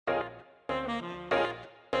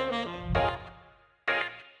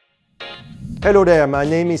Hello there, my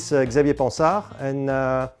name is Xavier Pansaers, and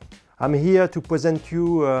I'm here to present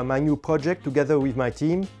you my new project together with my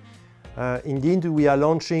team. Indeed, we are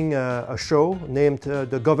launching a show named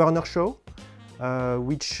the Govrnor show,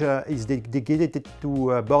 which is dedicated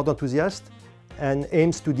to board enthusiasts and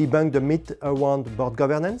aims to debunk the myth around board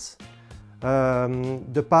governance.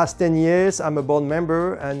 The past 10 years I'm a board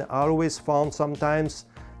member, and I always found sometimes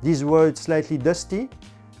this word slightly dusty,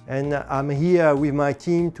 and I'm here with my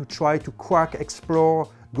team to try to explore,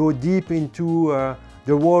 go deep into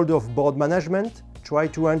the world of board management, try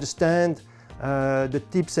to understand the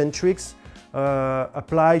tips and tricks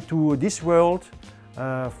applied to this world,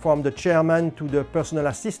 from the chairman to the personal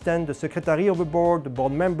assistant, the secretary of the board, the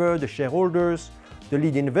board member, the shareholders, the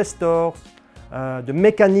lead investors, the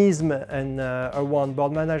mechanism around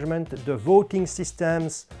board management, the voting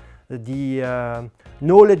systems, the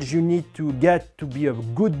knowledge you need to get to be a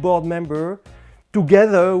good board member,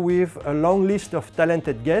 together with a long list of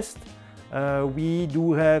talented guests. We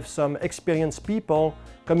do have some experienced people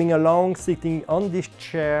coming along, sitting on this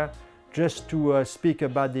chair, just to speak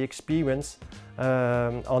about the experience.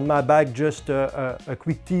 On my back, just a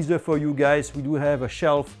quick teaser for you guys. We do have a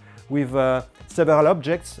shelf with several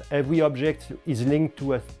objects. Every object is linked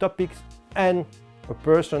to a topic and a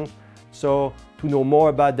person. So to know more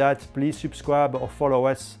about that, please subscribe or follow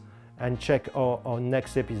us and check our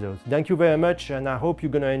next episodes. Thank you very much, and I hope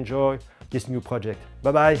you're gonna enjoy this new project.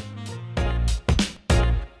 Bye-bye.